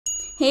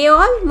Hey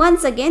all,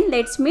 once again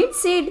let's meet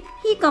Sid.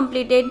 He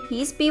completed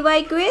his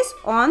PYQS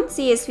on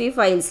CSV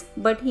files,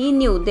 but he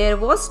knew there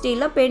was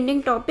still a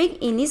pending topic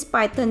in his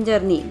Python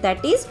journey,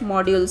 that is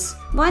modules.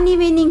 One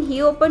evening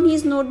he opened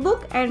his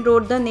notebook and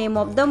wrote the name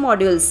of the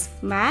modules: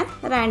 math,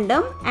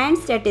 random and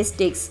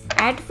statistics.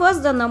 At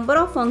first the number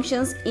of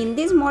functions in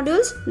these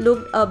modules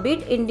looked a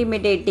bit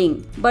intimidating,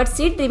 but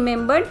Sid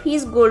remembered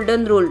his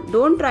golden rule: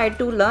 don't try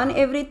to learn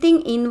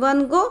everything in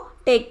one go.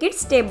 Take it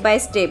step by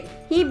step.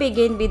 He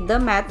began with the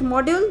math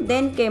module,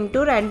 then came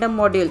to random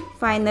module.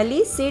 Finally,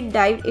 Sid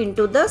dived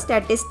into the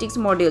statistics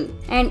module.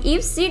 And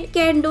if Sid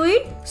can do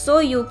it, so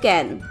you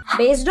can.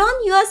 Based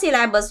on your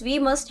syllabus, we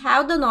must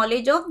have the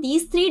knowledge of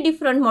these three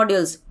different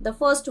modules. The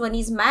first one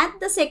is math,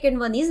 the second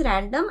one is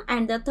random,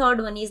 and the third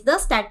one is the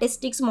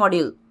statistics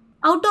module.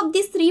 Out of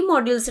these three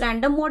modules,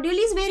 random module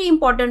is very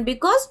important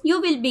because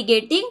you will be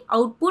getting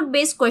output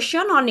based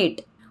question on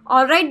it.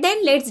 Alright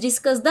then, let's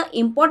discuss the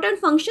important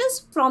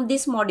functions from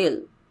this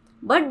module.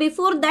 But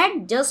before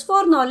that, just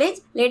for knowledge,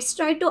 let's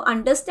try to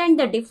understand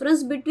the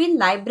difference between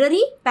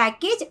library,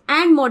 package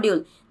and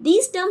module.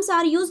 These terms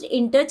are used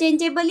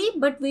interchangeably,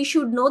 but we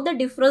should know the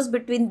difference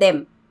between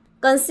them.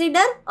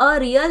 Consider a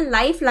real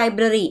life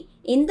library.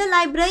 In the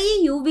library,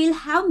 you will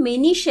have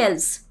many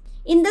shelves.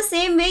 In the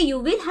same way, you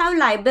will have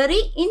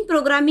library in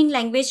programming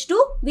language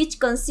too, which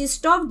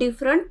consists of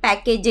different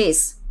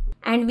packages.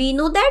 And we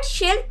know that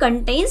shelf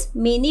contains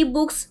many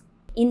books.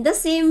 In the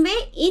same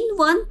way, in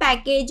one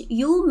package,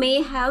 you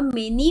may have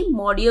many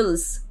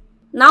modules.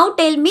 Now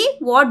tell me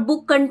what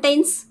book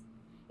contains.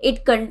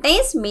 It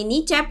contains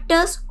many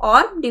chapters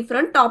or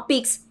different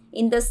topics.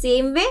 In the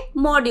same way,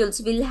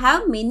 modules will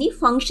have many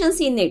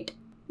functions in it.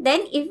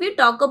 Then if we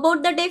talk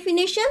about the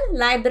definition,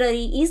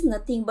 library is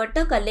nothing but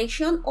a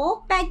collection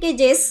of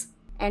packages.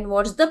 And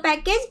what's the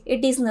package?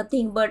 It is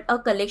nothing but a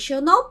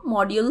collection of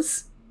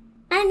modules.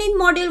 And in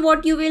module,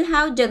 what you will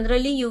have?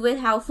 Generally, you will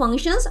have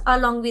functions.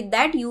 Along with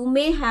that, you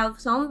may have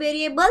some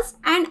variables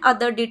and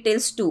other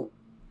details too.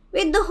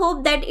 With the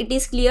hope that it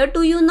is clear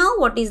to you now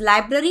what is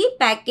library,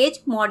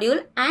 package,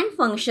 module and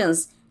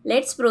functions.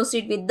 Let's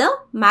proceed with the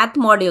math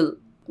module.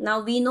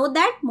 Now we know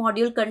that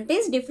module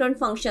contains different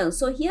functions.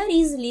 So here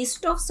is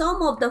list of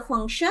some of the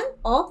function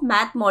of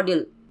math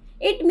module.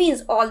 It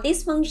means all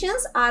these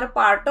functions are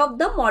part of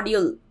the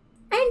module.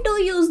 And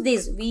to use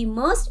this, we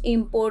must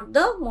import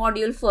the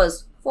module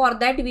first. For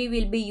that, we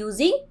will be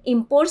using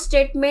import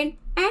statement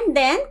and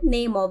then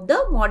name of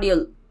the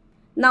module.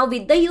 Now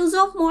with the use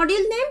of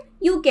module name,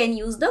 you can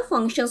use the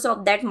functions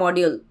of that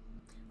module.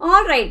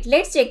 Alright,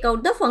 let's check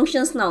out the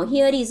functions now.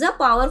 Here is a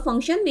power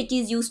function which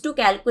is used to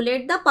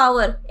calculate the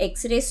power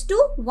x raised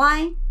to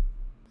y.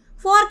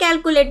 For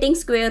calculating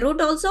square root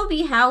also,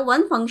 we have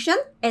one function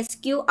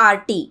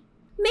sqrt.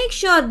 Make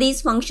sure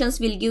these functions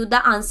will give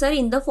the answer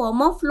in the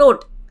form of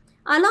float.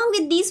 Along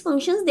with these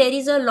functions, there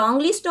is a long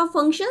list of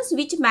functions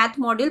which math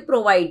module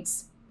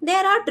provides.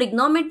 There are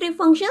trigonometric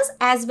functions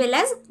as well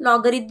as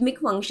logarithmic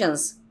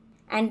functions.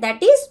 And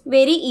that is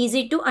very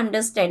easy to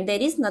understand.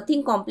 There is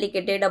nothing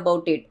complicated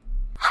about it.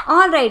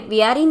 Alright,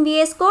 we are in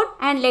VS Code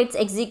and let's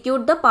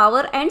execute the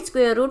power and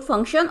square root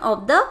function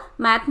of the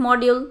math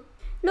module.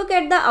 Look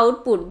at the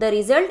output. The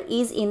result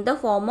is in the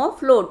form of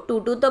float.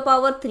 2 to the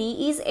power 3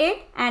 is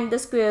 8 and the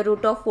square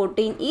root of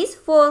 14 is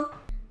 4.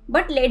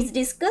 But let's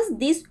discuss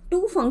these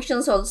two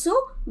functions also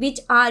which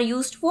are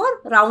used for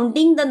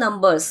rounding the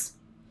numbers.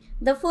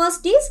 The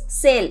first is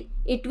cell.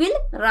 It will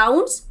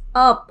rounds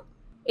up.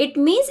 It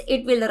means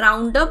it will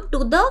round up to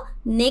the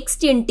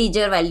next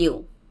integer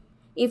value.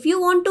 If you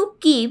want to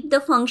keep the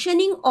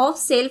functioning of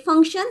cell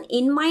function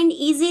in mind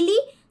easily,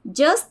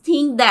 just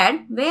think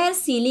that where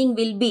ceiling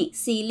will be.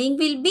 Ceiling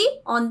will be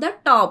on the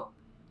top.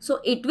 So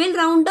it will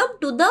round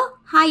up to the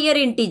higher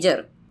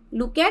integer.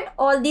 Look at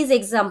all these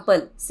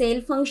examples. Cell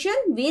function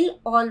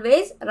will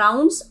always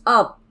rounds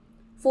up.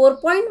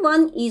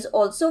 4.1 is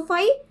also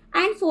 5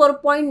 and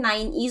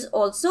 4.9 is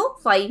also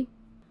 5.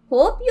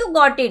 Hope you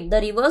got it.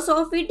 The reverse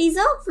of it is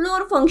a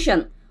floor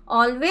function.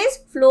 Always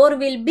floor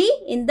will be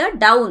in the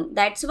down.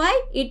 That's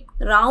why it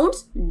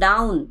rounds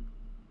down.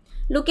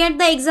 Look at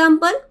the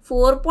example.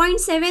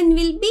 4.7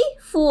 will be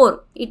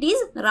 4. It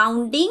is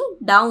rounding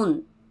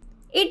down.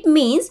 It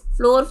means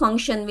floor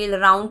function will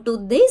round to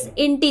this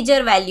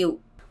integer value.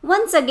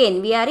 Once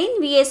again, we are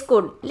in VS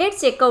Code.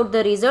 Let's check out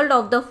the result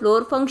of the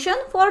floor function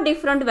for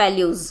different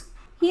values.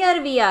 Here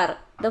we are.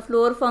 The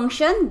floor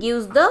function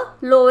gives the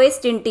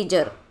lowest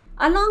integer.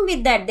 Along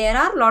with that, there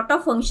are lot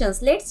of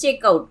functions. Let's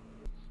check out.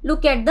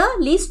 Look at the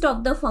list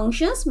of the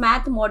functions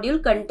math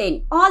module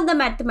contain. All the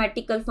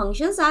mathematical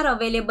functions are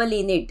available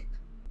in it.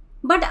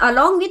 But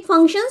along with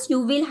functions, you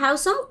will have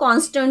some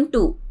constant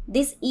too.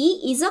 This E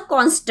is a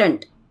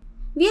constant.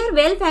 We are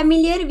well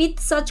familiar with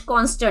such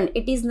constant.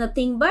 It is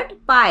nothing but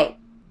pi.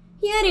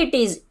 Here it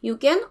is. You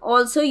can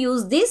also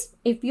use this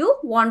if you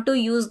want to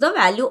use the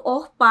value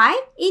of pi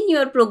in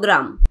your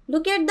program.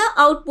 Look at the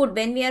output.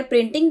 When we are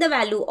printing the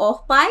value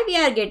of pi, we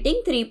are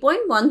getting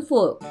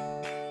 3.14.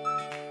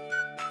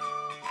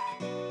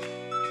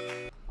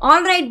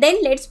 Alright, then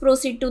let's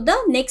proceed to the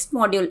next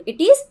module.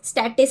 It is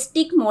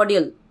statistic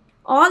module.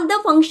 All the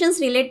functions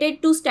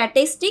related to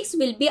statistics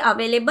will be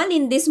available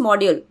in this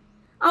module.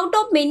 Out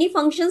of many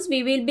functions,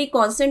 we will be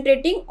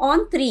concentrating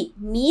on 3: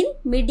 mean,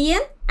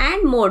 median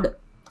and mode.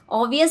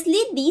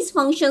 Obviously, these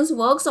functions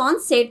works on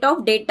set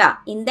of data.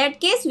 In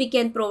that case, we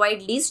can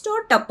provide list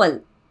or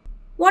tuple.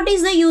 What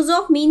is the use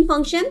of mean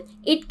function?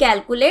 It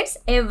calculates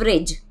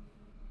average.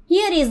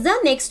 Here is the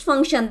next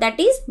function, that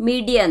is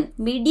median.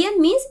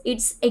 Median means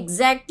it's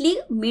exactly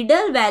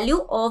middle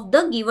value of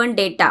the given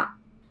data.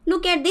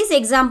 Look at this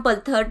example,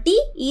 30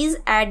 is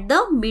at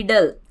the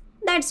middle.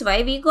 That's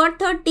why we got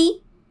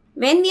 30.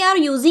 When we are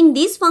using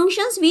these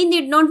functions, we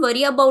need not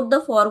worry about the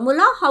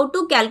formula, how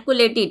to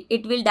calculate it.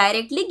 It will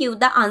directly give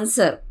the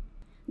answer.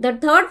 The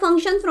third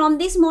function from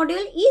this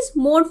module is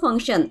mode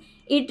function.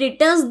 It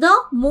returns the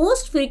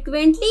most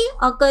frequently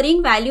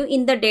occurring value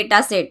in the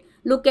data set.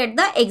 Look at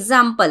the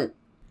example.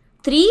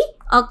 3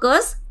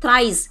 occurs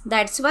thrice.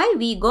 That's why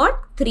we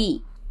got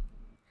 3.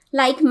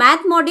 Like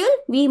math module,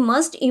 we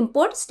must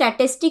import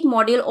statistic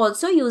module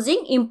also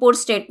using import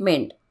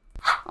statement.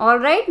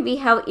 Alright, we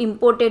have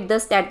imported the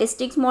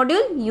statistics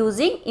module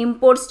using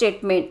import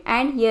statement,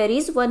 and here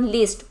is one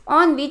list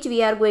on which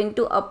we are going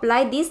to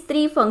apply these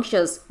 3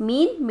 functions: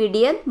 mean,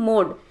 median,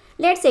 mode.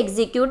 Let's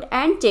execute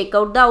and check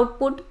out the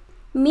output.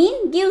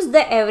 Mean gives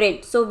the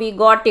average, so we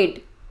got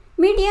it.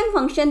 Median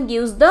function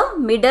gives the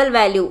middle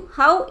value.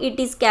 How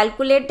it is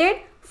calculated?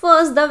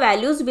 First, the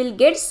values will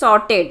get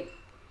sorted,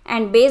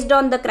 and based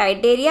on the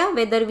criteria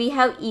whether we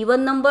have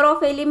even number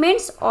of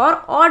elements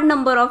or odd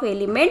number of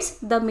elements,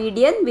 the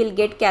median will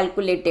get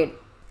calculated.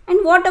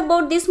 And what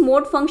about this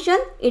mode function?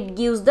 It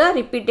gives the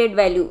repeated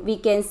value. We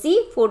can see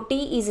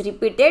 40 is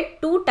repeated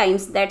 2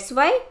 times. That's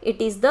why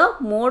it is the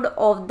mode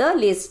of the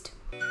list.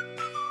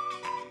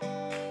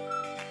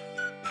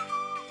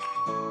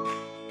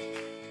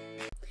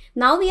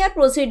 Now we are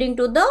proceeding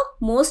to the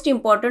most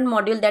important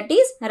module, that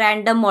is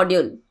random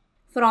module.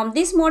 From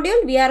this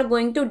module, we are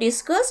going to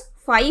discuss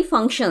 5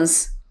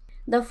 functions.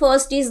 The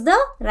first is the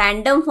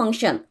random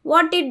function.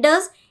 What it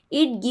does?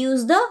 It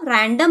gives the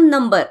random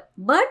number.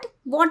 But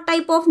what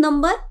type of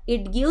number?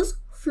 It gives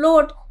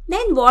float.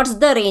 Then what's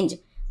the range?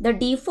 The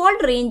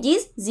default range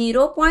is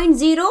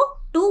 0.0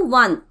 to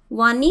 1.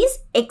 1 is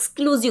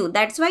exclusive.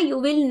 That's why you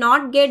will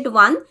not get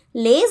 1.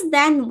 Less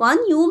than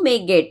 1 you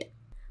may get.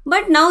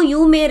 But now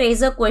you may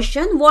raise a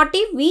question, what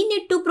if we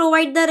need to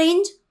provide the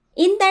range?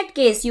 In that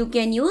case, you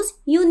can use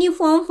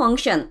uniform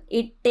function.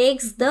 It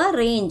takes the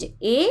range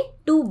A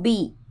to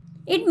B.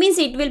 It means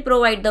it will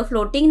provide the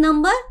floating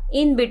number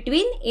in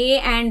between A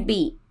and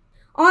B.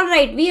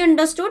 Alright, we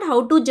understood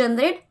how to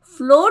generate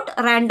float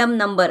random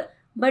number.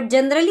 But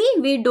generally,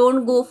 we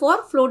don't go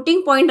for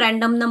floating point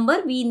random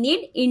number. We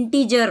need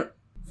integer.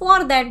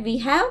 For that, we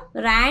have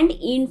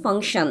randint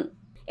function.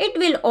 It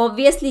will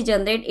obviously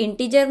generate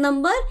integer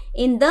number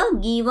in the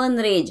given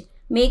range.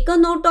 Make a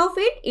note of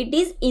it. It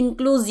is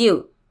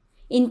inclusive.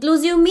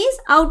 Inclusive means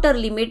outer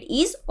limit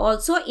is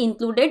also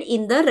included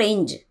in the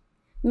range.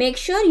 Make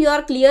sure you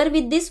are clear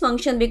with this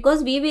function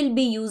because we will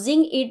be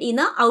using it in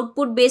a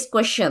output based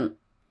question.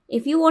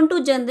 If you want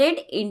to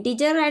generate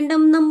integer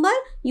random number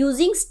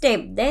using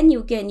step, then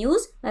you can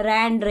use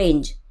rand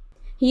range.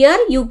 Here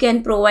you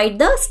can provide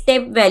the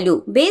step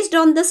value. Based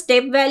on the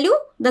step value,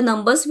 the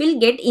numbers will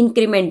get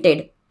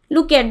incremented.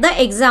 Look at the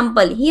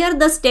example. Here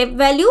the step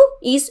value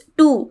is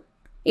 2.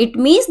 It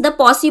means the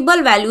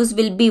possible values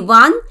will be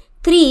 1,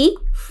 3,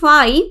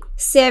 5,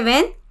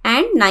 7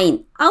 and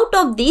 9. Out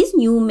of these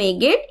you may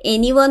get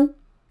any one.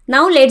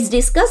 Now let's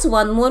discuss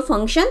one more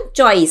function,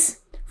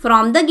 choice.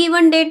 From the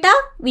given data,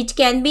 which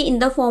can be in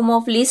the form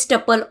of list,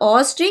 tuple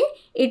or string,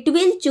 it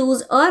will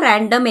choose a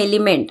random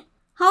element.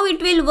 How it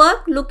will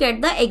work? Look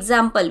at the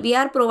example. We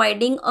are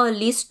providing a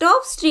list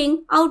of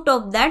string. Out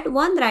of that,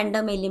 one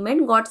random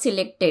element got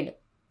selected.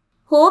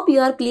 Hope you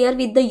are clear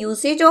with the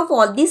usage of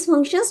all these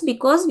functions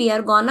because we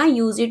are gonna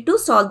use it to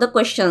solve the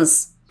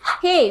questions.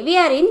 Hey, we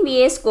are in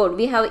VS Code.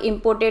 We have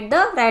imported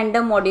the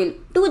random module.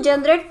 To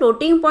generate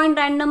floating point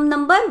random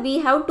number, we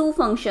have 2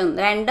 functions,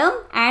 random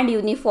and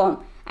uniform.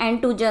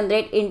 And to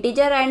generate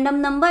integer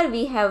random number,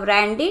 we have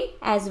randint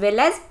as well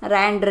as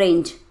rand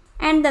range.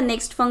 And the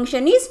next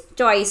function is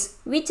choice,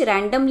 which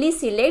randomly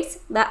selects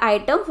the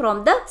item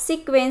from the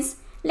sequence.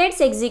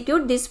 Let's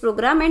execute this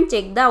program and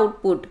check the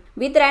output.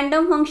 With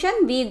random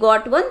function, we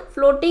got one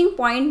floating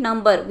point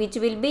number which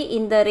will be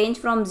in the range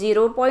from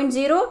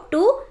 0.0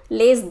 to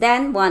less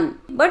than 1.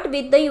 But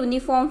with the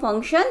uniform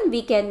function,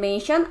 we can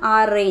mention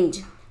our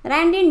range.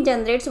 Randint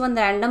generates one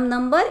random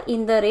number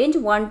in the range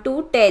 1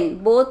 to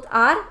 10. Both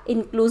are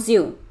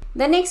inclusive.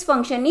 The next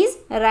function is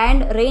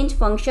rand range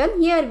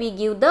function. Here we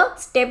give the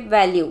step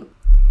value.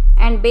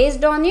 And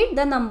based on it,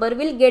 the number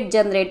will get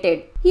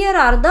generated. Here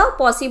are the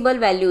possible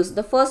values.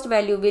 The first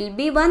value will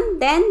be 1,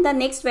 then the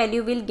next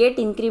value will get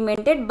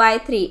incremented by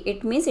 3.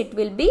 It means it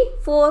will be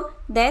 4,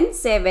 then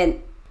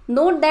 7.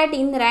 Note that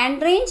in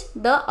rand range,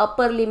 the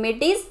upper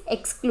limit is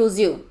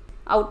exclusive.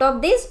 Out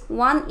of this,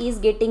 1 is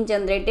getting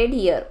generated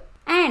here.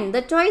 and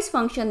the choice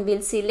function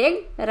will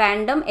select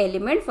random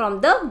element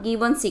from the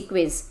given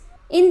sequence.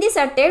 In this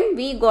attempt,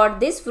 we got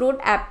this fruit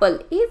apple.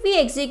 If we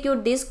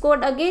execute this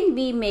code again,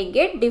 we may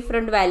get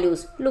different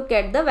values. Look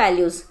at the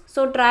values.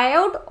 So try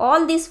out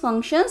all these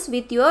functions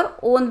with your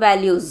own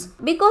values.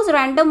 Because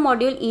random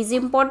module is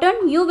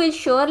important, you will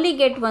surely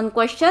get one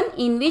question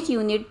in which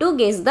you need to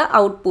guess the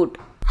output.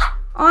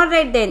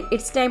 Alright then,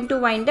 it's time to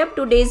wind up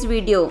today's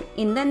video.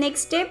 In the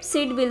next step,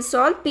 Sid will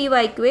solve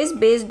PYQS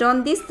based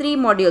on these 3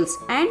 modules,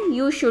 and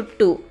you should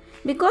too.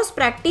 Because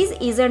practice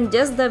isn't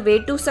just the way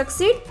to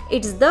succeed,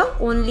 it's the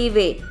only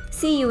way.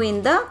 See you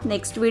in the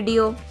next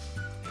video.